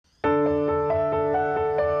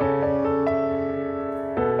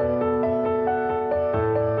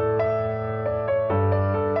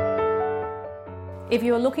If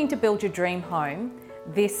you're looking to build your dream home,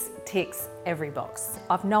 this ticks every box.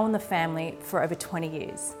 I've known the family for over 20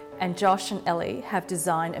 years, and Josh and Ellie have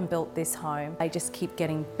designed and built this home. They just keep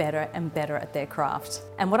getting better and better at their craft.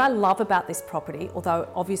 And what I love about this property, although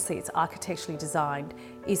obviously it's architecturally designed,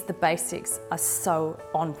 is the basics are so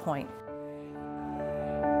on point.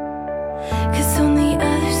 'Cause on the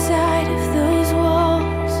other side of those walls,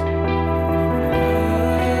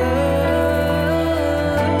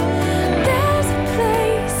 there's a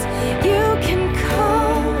place you can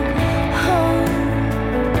call home,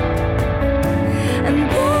 and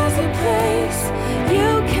there's a place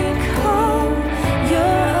you can call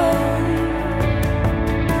your own,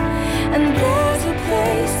 and there's a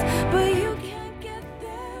place, but you can't get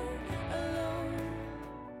there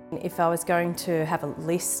alone. If I was going to have a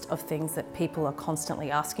list of things that people are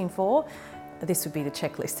constantly asking for, this would be the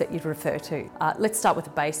checklist that you'd refer to. Let's start with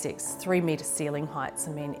the basics. 3-metre ceiling heights.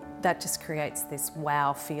 I mean, that just creates this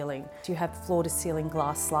wow feeling. You have floor to ceiling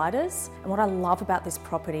glass sliders. And what I love about this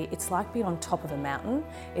property, it's like being on top of a mountain.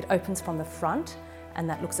 It opens from the front, and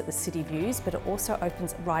that looks at the city views, but it also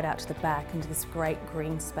opens right out to the back into this great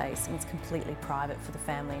green space, and it's completely private for the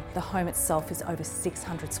family. The home itself is over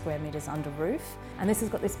 600 square metres under roof, and this has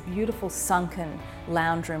got this beautiful sunken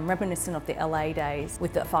lounge room reminiscent of the LA days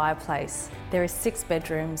with the fireplace. There is 6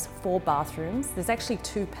 bedrooms, 4 bathrooms. There's actually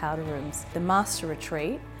 2 powder rooms. The master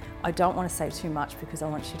retreat, I don't want to say too much because I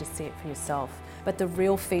want you to see it for yourself. But the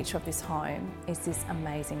real feature of this home is this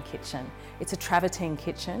amazing kitchen. It's a travertine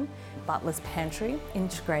kitchen, butler's pantry,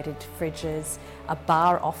 integrated fridges, a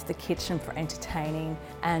bar off the kitchen for entertaining,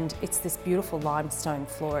 and it's this beautiful limestone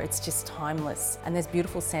floor. It's just timeless. And there's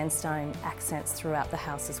beautiful sandstone accents throughout the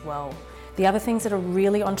house as well. The other things that are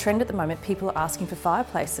really on trend at the moment, people are asking for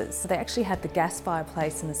fireplaces. So they actually have the gas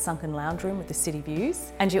fireplace in the sunken lounge room with the city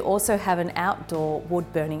views. And you also have an outdoor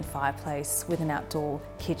wood-burning fireplace with an outdoor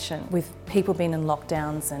kitchen. With people being in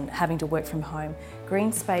lockdowns and having to work from home,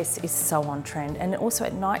 green space is so on trend. And also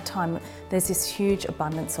at night time, there's this huge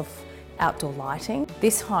abundance of outdoor lighting.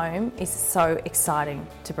 This home is so exciting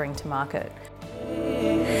to bring to market.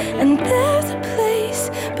 And there's a place,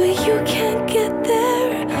 but you can't get there